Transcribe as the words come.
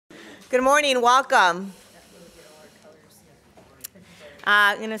Good morning, welcome.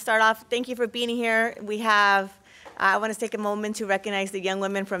 I'm going to start off, thank you for being here. I want to take a moment to recognize the young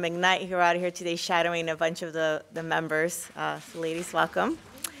women from Ignite who are out here today shadowing a bunch of the members. So ladies, welcome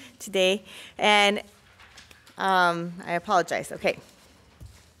today. And I apologize, okay.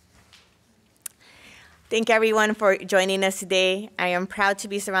 Thank everyone for joining us today. I am proud to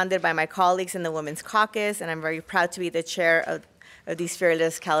be surrounded by my colleagues in the Women's Caucus, and I'm very proud to be the chair of these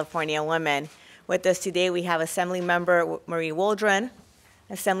fearless California women. With us today, we have Assembly Member Marie Waldron,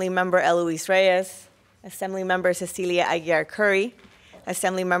 Assembly Member Eloise Reyes, Assembly Member Cecilia Aguiar Curry,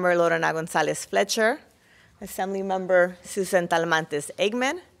 Assembly Member Lorena Gonzalez Fletcher, Assembly Member Susan Talamantes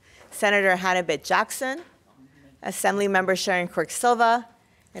Eggman, Senator Hannibal Jackson, Assembly Member Sharon Quirk Silva,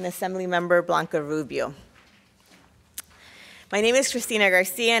 and Assembly Member Blanca Rubio. My name is Cristina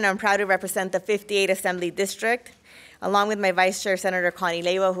Garcia, and I'm proud to represent the 58th Assembly District, along with my Vice Chair, Senator Connie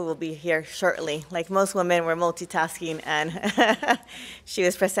Leiva, who will be here shortly. Like most women, we're multitasking, and she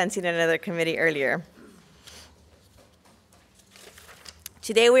was presenting in another committee earlier.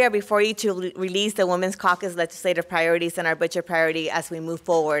 Today, we are before you to release the Women's Caucus legislative priorities and our budget priority as we move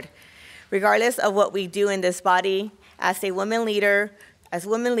forward. Regardless of what we do in this body, as women leaders,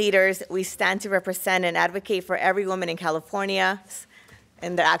 we stand to represent and advocate for every woman in California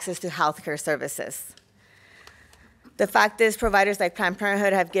and their access to health care services. The fact is, providers like Planned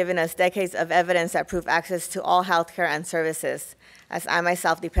Parenthood have given us decades of evidence that prove access to all health care and services, as I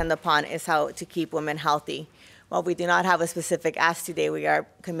myself depend upon, is how to keep women healthy. While we do not have a specific ask today, we are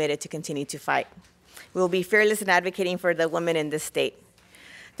committed to continue to fight. We will be fearless in advocating for the women in this state.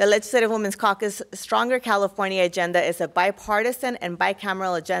 The Legislative Women's Caucus Stronger California agenda is a bipartisan and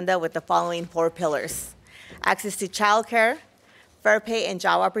bicameral agenda with the following 4 pillars: access to child care, fair pay and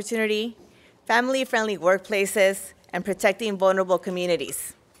job opportunity, family-friendly workplaces, and protecting vulnerable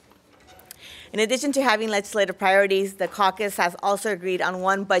communities. In addition to having legislative priorities, the caucus has also agreed on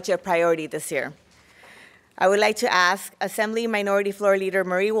one budget priority this year. I would like to ask Assembly Minority Floor Leader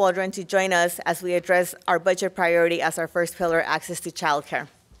Marie Waldron to join us as we address our budget priority as our first pillar, access to child care.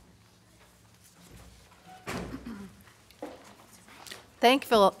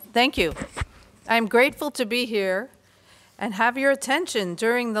 Thank you. I'm grateful to be here and have your attention.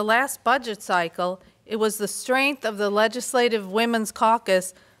 During the last budget cycle, it was the strength of the Legislative Women's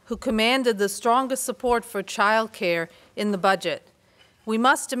Caucus who commanded the strongest support for child care in the budget. We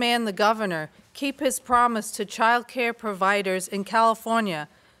must demand the governor keep his promise to child care providers in California.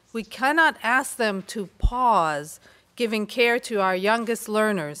 We cannot ask them to pause giving care to our youngest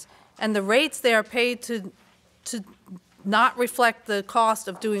learners, and the rates they are paid to not reflect the cost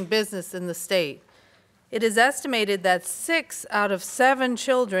of doing business in the state. It is estimated that 6 out of 7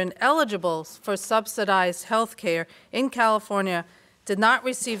 children eligible for subsidized health care in California did not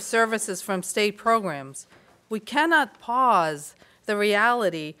receive services from state programs. We cannot pause the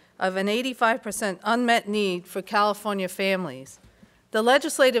reality of an 85% unmet need for California families. The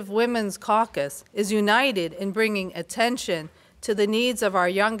Legislative Women's Caucus is united in bringing attention to the needs of our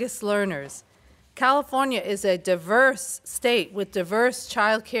youngest learners. California is a diverse state with diverse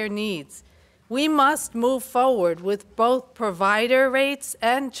child care needs. We must move forward with both provider rates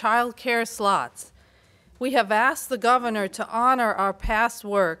and child care slots. We have asked the governor to honor our past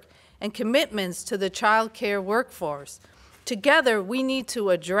work and commitments to the child care workforce. Together, we need to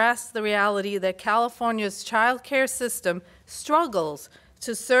address the reality that California's child care system struggles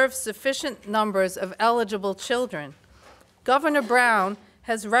to serve sufficient numbers of eligible children. Governor Brown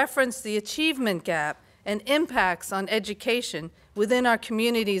has referenced the achievement gap and impacts on education within our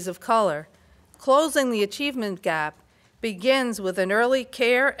communities of color. Closing the achievement gap begins with an early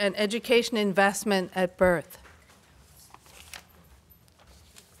care and education investment at birth.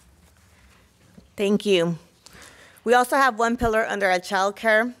 Thank you. We also have one pillar under our child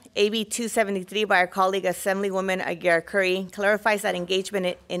care. AB 273 by our colleague Assemblywoman Aguiar Curry clarifies that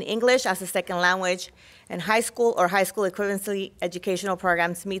engagement in English as a second language and high school or high school equivalency educational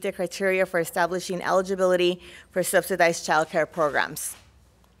programs meet the criteria for establishing eligibility for subsidized child care programs.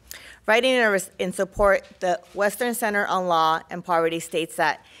 Writing in support, the Western Center on Law and Poverty states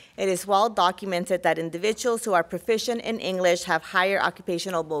that it is well documented that individuals who are proficient in English have higher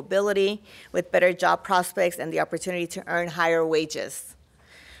occupational mobility with better job prospects and the opportunity to earn higher wages.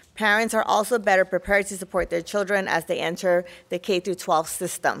 Parents are also better prepared to support their children as they enter the K-12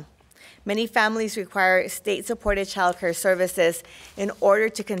 system. Many families require state-supported child care services in order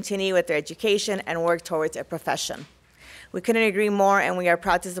to continue with their education and work towards a profession. We couldn't agree more, and we are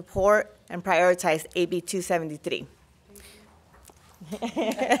proud to support and prioritize AB 273.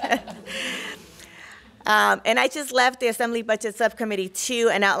 And I just left the Assembly Budget Subcommittee too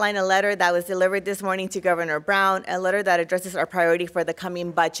and outlined a letter that was delivered this morning to Governor Brown, a letter that addresses our priority for the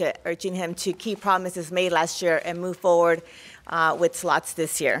coming budget, urging him to keep promises made last year and move forward with slots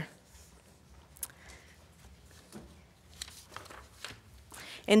this year.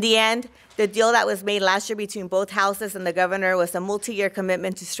 In the end, the deal that was made last year between both houses and the governor was a multi-year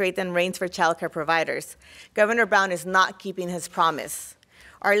commitment to straighten reins for child care providers. Governor Brown is not keeping his promise.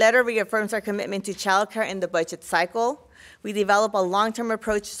 Our letter reaffirms our commitment to child care in the budget cycle. We develop a long-term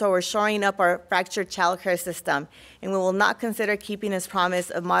approach, so we're shoring up our fractured child care system, and we will not consider keeping his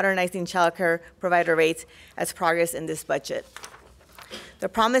promise of modernizing child care provider rates as progress in this budget. The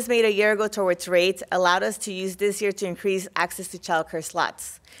promise made a year ago towards rates allowed us to use this year to increase access to child care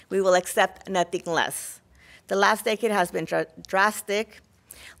slots. We will accept nothing less. The last decade has been drastic,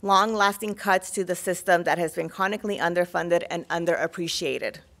 long-lasting cuts to the system that has been chronically underfunded and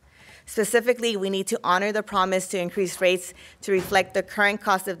underappreciated. Specifically, we need to honor the promise to increase rates to reflect the current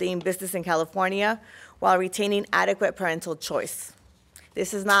cost of doing business in California while retaining adequate parental choice.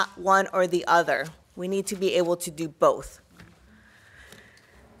 This is not one or the other. We need to be able to do both.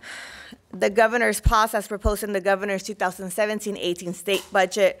 The governor's pause, as proposed in the governor's 2017-18 state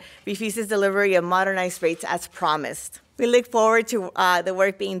budget, refuses delivery of modernized rates as promised. We look forward to the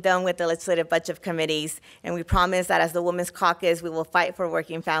work being done with the legislative budget committees, and we promise that as the Women's Caucus, we will fight for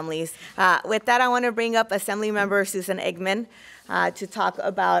working families. With that, I want to bring up Assemblymember Susan Eggman to talk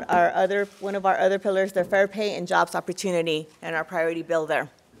about one of our other pillars, the fair pay and jobs opportunity, and our priority bill there.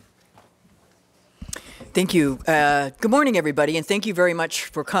 Thank you. Good morning, everybody, and thank you very much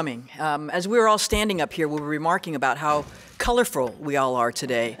for coming. As we were all standing up here, we were remarking about how colorful we all are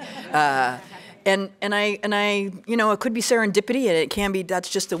today. And I, you know, it could be serendipity, and it can be, that's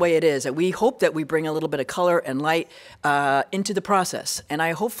just the way it is. And we hope that we bring a little bit of color and light into the process. And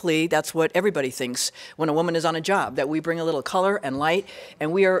hopefully that's what everybody thinks when a woman is on a job, that we bring a little color and light.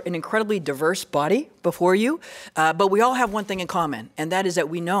 And we are an incredibly diverse body before you, but we all have one thing in common, and that is that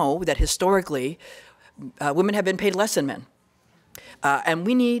we know that historically, women have been paid less than men. And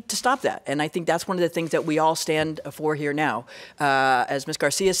we need to stop that. And I think that's one of the things that we all stand for here now. As Ms.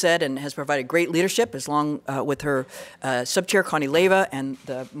 Garcia said, and has provided great leadership, as long with her sub-chair, Connie Leyva, and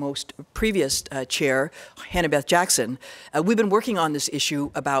the most previous chair, Hannah Beth Jackson, we've been working on this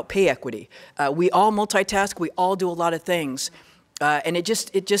issue about pay equity. We all multitask, we all do a lot of things. And it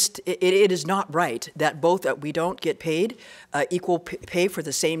is not right that we don't get paid equal pay for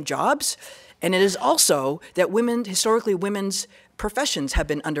the same jobs. And it is also that historically women's professions have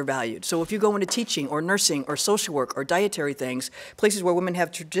been undervalued. So if you go into teaching or nursing or social work or dietary things, places where women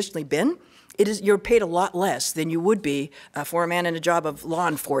have traditionally been, you're paid a lot less than you would be for a man in a job of law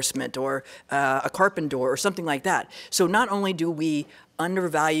enforcement or a carpenter or something like that. So not only do we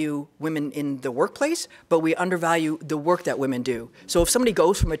undervalue women in the workplace, but we undervalue the work that women do. So if somebody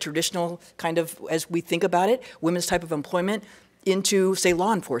goes from a traditional kind of, as we think about it, women's type of employment, into, say,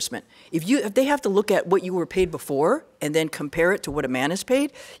 law enforcement. If they have to look at what you were paid before and then compare it to what a man is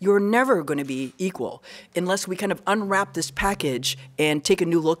paid, you're never going to be equal unless we kind of unwrap this package and take a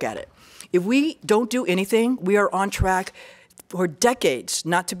new look at it. If we don't do anything, we are on track for decades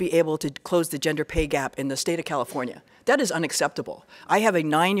not to be able to close the gender pay gap in the state of California. That is unacceptable. I have a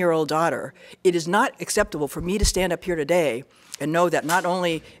 9-year-old daughter. It is not acceptable for me to stand up here today and know that not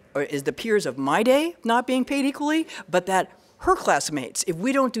only is the peers of my day not being paid equally, but that her classmates, if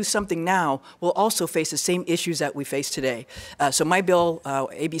we don't do something now, will also face the same issues that we face today. So my bill,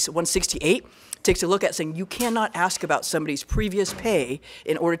 AB 168, takes a look at saying you cannot ask about somebody's previous pay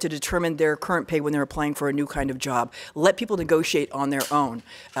in order to determine their current pay when they're applying for a new kind of job. Let people negotiate on their own.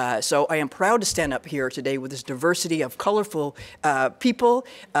 So I am proud to stand up here today with this diversity of colorful people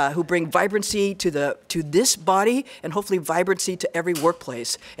who bring vibrancy to this body and hopefully vibrancy to every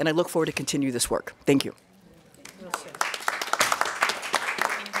workplace. And I look forward to continue this work. Thank you.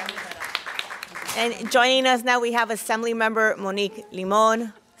 And joining us now, we have Assemblymember Monique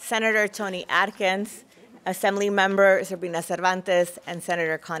Limon, Senator Tony Atkins, Assemblymember Sabrina Cervantes, and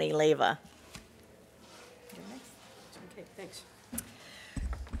Senator Connie Leyva. Okay, thanks.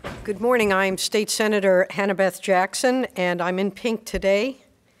 Good morning. I'm State Senator Hannah Beth Jackson, and I'm in pink today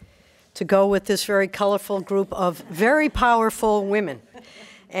to go with this very colorful group of very powerful women.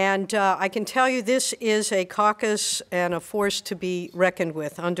 And I can tell you this is a caucus and a force to be reckoned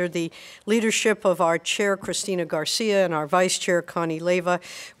with. Under the leadership of our chair, Cristina Garcia, and our vice chair, Connie Leyva,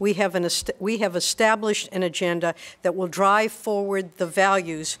 we have established an agenda that will drive forward the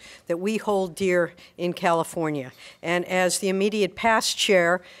values that we hold dear in California. And as the immediate past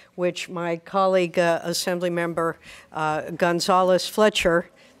chair, which my colleague, Assemblymember Gonzalez Fletcher,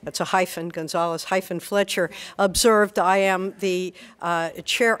 that's a hyphen, Gonzalez-Fletcher, observed I am the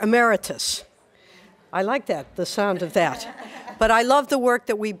chair emeritus. I like that, the sound of that. But I love the work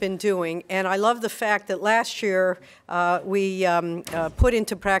that we've been doing, and I love the fact that last year we put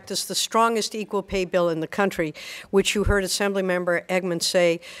into practice the strongest equal pay bill in the country, which you heard Assemblymember Eggman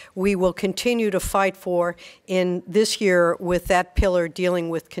say we will continue to fight for in this year with that pillar dealing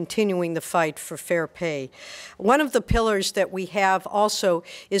with continuing the fight for fair pay. One of the pillars that we have also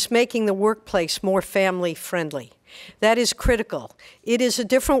is making the workplace more family friendly. That is critical. It is a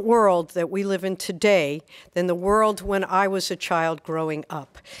different world that we live in today than the world when I was a child growing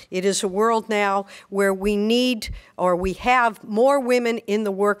up. It is a world now where we need, or we have, more women in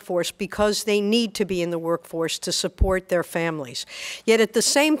the workforce because they need to be in the workforce to support their families. Yet at the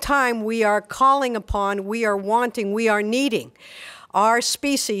same time, we are calling upon, we are wanting, we are needing our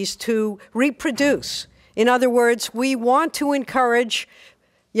species to reproduce. In other words, we want to encourage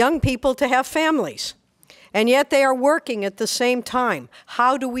young people to have families. And yet they are working at the same time.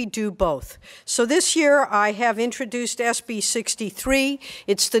 How do we do both? So this year I have introduced SB 63.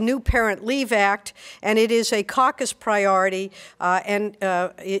 It's the new Parent Leave Act, and it is a caucus priority, and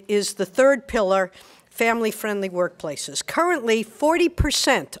it is the third pillar, family-friendly workplaces. Currently,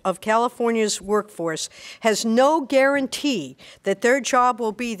 40% of California's workforce has no guarantee that their job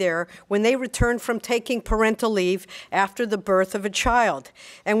will be there when they return from taking parental leave after the birth of a child.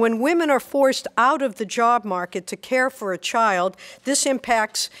 And when women are forced out of the job market to care for a child, this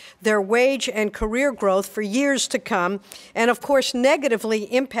impacts their wage and career growth for years to come, and of course negatively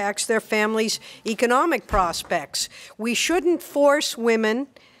impacts their family's economic prospects. We shouldn't force women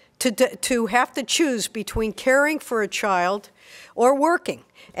to have to choose between caring for a child or working.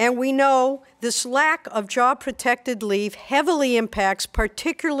 And we know this lack of job-protected leave heavily impacts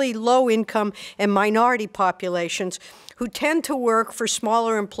particularly low-income and minority populations who tend to work for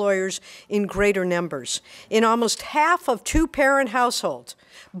smaller employers in greater numbers. In almost half of two-parent households,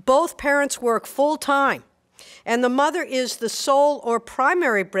 both parents work full-time, and the mother is the sole or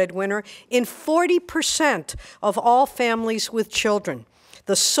primary breadwinner in 40% of all families with children.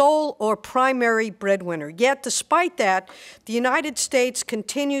 The sole or primary breadwinner. Yet, despite that, the United States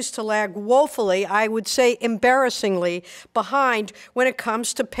continues to lag woefully, I would say embarrassingly, behind when it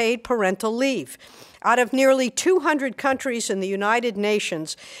comes to paid parental leave. Out of nearly 200 countries in the United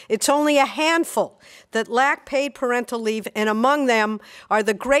Nations, it's only a handful that lack paid parental leave, and among them are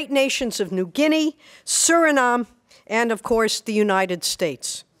the great nations of New Guinea, Suriname, and, of course, the United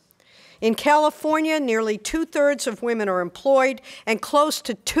States. In California, nearly 2/3 of women are employed, and close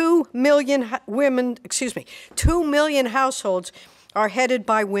to 2 million households are headed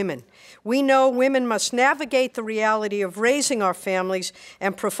by women. We know women must navigate the reality of raising our families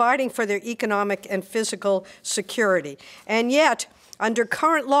and providing for their economic and physical security. And yet, under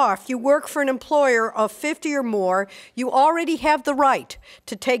current law, if you work for an employer of 50 or more, you already have the right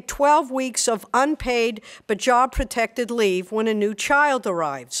to take 12 weeks of unpaid but job-protected leave when a new child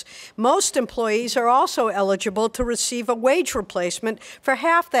arrives. Most employees are also eligible to receive a wage replacement for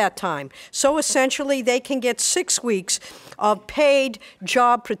half that time. So essentially, they can get 6 weeks of paid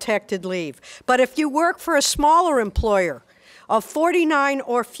job-protected leave. But if you work for a smaller employer of 49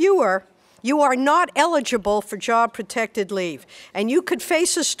 or fewer, you are not eligible for job-protected leave. And you could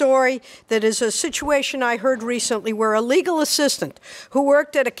face a story that is a situation I heard recently where a legal assistant who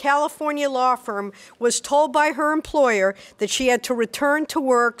worked at a California law firm was told by her employer that she had to return to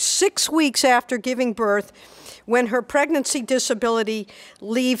work 6 weeks after giving birth when her pregnancy disability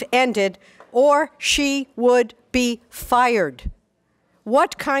leave ended, or she would be fired.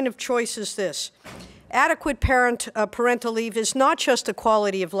 What kind of choice is this? Adequate parental leave is not just a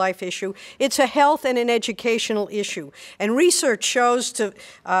quality of life issue, it's a health and an educational issue. And research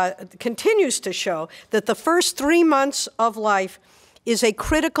continues to show that the first 3 months of life is a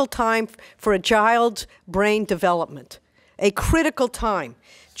critical time for a child's brain development, a critical time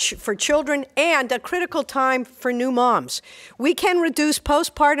for children and a critical time for new moms. We can reduce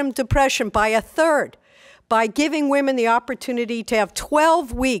postpartum depression by 1/3 by giving women the opportunity to have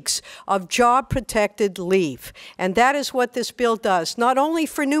 12 weeks of job-protected leave. And that is what this bill does, not only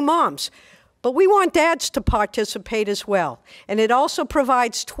for new moms, but we want dads to participate as well. And it also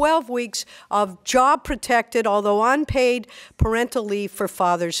provides 12 weeks of job-protected, although unpaid, parental leave for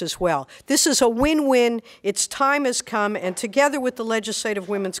fathers as well. This is a win-win. Its time has come, and together with the Legislative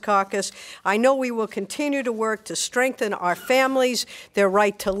Women's Caucus, I know we will continue to work to strengthen our families, their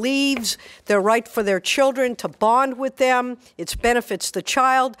right to leaves, their right for their children to bond with them. It benefits the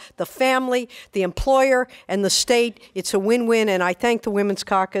child, the family, the employer, and the state. It's a win-win, and I thank the Women's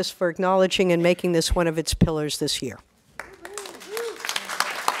Caucus for acknowledging and making this one of its pillars this year.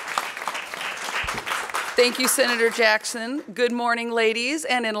 Thank you, Senator Jackson. Good morning, ladies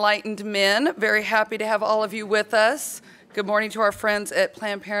and enlightened men. Very happy to have all of you with us. Good morning to our friends at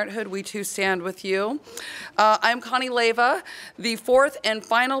Planned Parenthood. We too stand with you. I'm Connie Leyva. The fourth and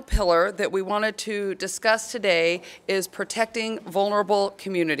final pillar that we wanted to discuss today is protecting vulnerable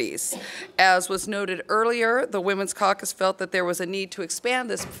communities. As was noted earlier, the Women's Caucus felt that there was a need to expand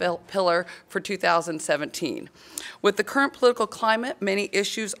this pillar for 2017. With the current political climate, many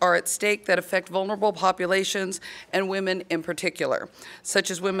issues are at stake that affect vulnerable populations and women in particular,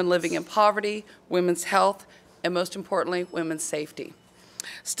 such as women living in poverty, women's health, and most importantly, women's safety.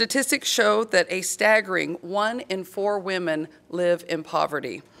 Statistics show that a staggering 1 in 4 women live in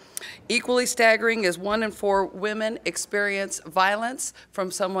poverty. Equally staggering is 1 in 4 women experience violence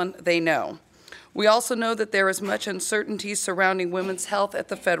from someone they know. We also know that there is much uncertainty surrounding women's health at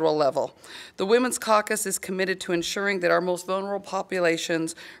the federal level. The Women's Caucus is committed to ensuring that our most vulnerable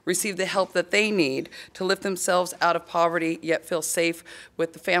populations receive the help that they need to lift themselves out of poverty, yet feel safe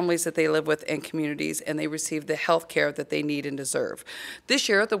with the families that they live with and communities, and they receive the health care that they need and deserve. This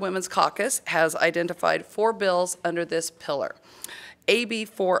year, the Women's Caucus has identified 4 bills under this pillar. AB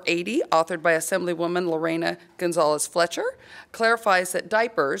 480, authored by Assemblywoman Lorena Gonzalez Fletcher, clarifies that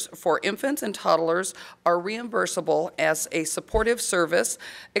diapers for infants and toddlers are reimbursable as a supportive service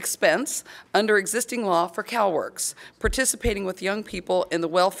expense under existing law for CalWORKs, participating with young people in the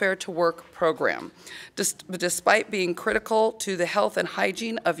Welfare to Work program. Despite being critical to the health and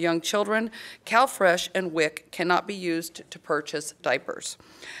hygiene of young children, CalFresh and WIC cannot be used to purchase diapers.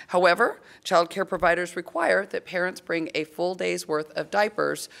 However, child care providers require that parents bring a full day's worth of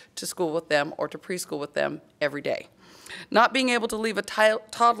diapers to school with them or to preschool with them every day. Not being able to leave a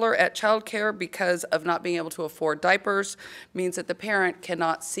toddler at child care because of not being able to afford diapers means that the parent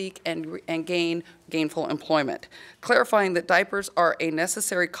cannot seek and gain gainful employment. Clarifying that diapers are a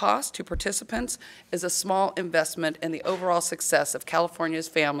necessary cost to participants is a small investment in the overall success of California's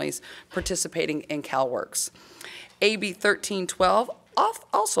families participating in CalWORKs. AB 1312,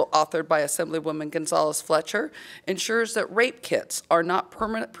 also authored by Assemblywoman Gonzalez Fletcher, ensures that rape kits are not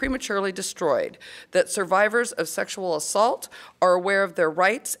prematurely destroyed, that survivors of sexual assault are aware of their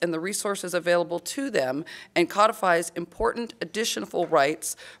rights and the resources available to them, and codifies important additional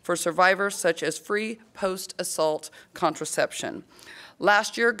rights for survivors such as free post-assault contraception.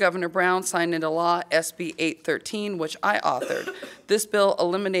 Last year, Governor Brown signed into law SB 813, which I authored. This bill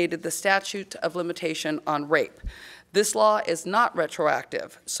eliminated the statute of limitation on rape. This law is not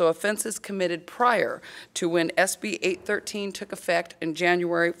retroactive, so offenses committed prior to when SB 813 took effect in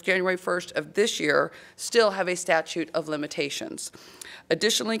January 1st of this year still have a statute of limitations.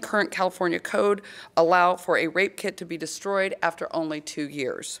 Additionally, current California code allow for a rape kit to be destroyed after only 2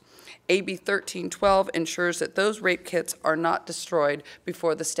 years. AB 1312 ensures that those rape kits are not destroyed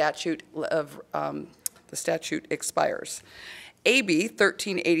before the statute expires. AB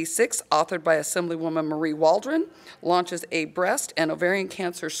 1386, authored by Assemblywoman Marie Waldron, launches a breast and ovarian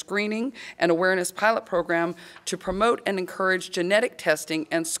cancer screening and awareness pilot program to promote and encourage genetic testing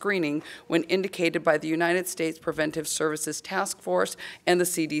and screening when indicated by the United States Preventive Services Task Force and the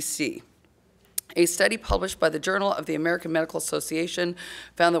CDC. A study published by the Journal of the American Medical Association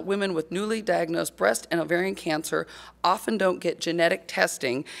found that women with newly diagnosed breast and ovarian cancer often don't get genetic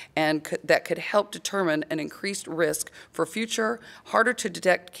testing and that could help determine an increased risk for future, harder to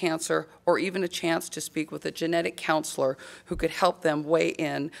detect cancer, or even a chance to speak with a genetic counselor who could help them weigh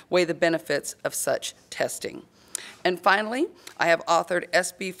the benefits of such testing. And finally, I have authored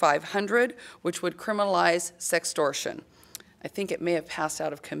SB 500, which would criminalize sextortion. I think it may have passed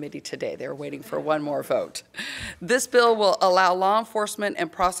out of committee today. They're waiting for one more vote. This bill will allow law enforcement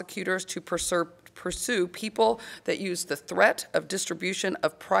and prosecutors to pursue people that use the threat of distribution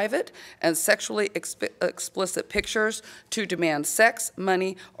of private and sexually explicit pictures to demand sex,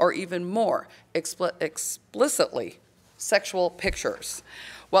 money, or even more explicitly sexual pictures.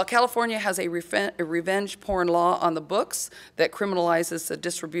 While California has a revenge porn law on the books that criminalizes the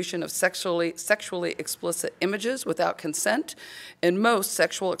distribution of sexually explicit images without consent, in most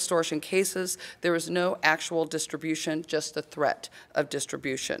sexual extortion cases, there is no actual distribution, just the threat of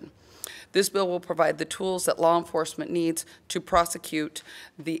distribution. This bill will provide the tools that law enforcement needs to prosecute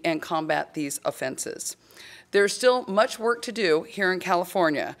and combat these offenses. There's still much work to do here in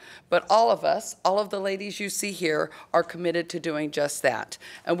California, but all of us, all of the ladies you see here, are committed to doing just that.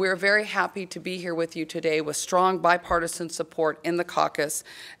 And we're very happy to be here with you today with strong bipartisan support in the caucus,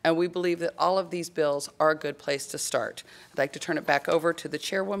 and we believe that all of these bills are a good place to start. I'd like to turn it back over to the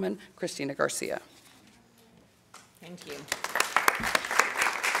chairwoman, Cristina Garcia. Thank you.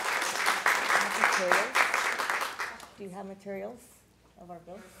 Do you have materials of our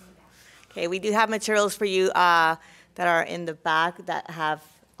bills? Okay, we do have materials for you that are in the back that have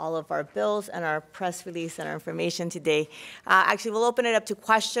all of our bills and our press release and our information today. Actually, we'll open it up to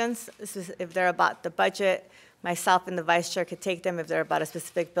questions. This is if they're about the budget. Myself and the vice chair could take them. If they're about a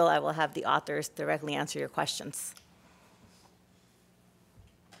specific bill, I will have the authors directly answer your questions.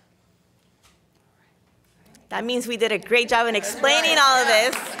 That means we did a great job in explaining all of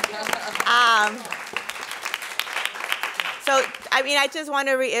this. So, I mean, I just want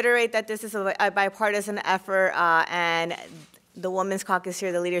to reiterate that this is a bipartisan effort, and the Women's Caucus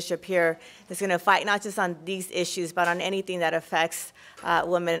here, the leadership here, is going to fight not just on these issues, but on anything that affects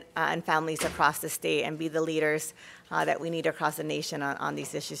women and families across the state, and be the leaders that we need across the nation on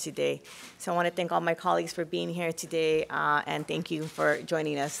these issues today. So I want to thank all my colleagues for being here today, and thank you for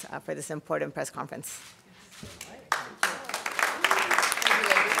joining us for this important press conference. Can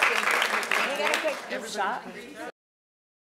we get a quick shot?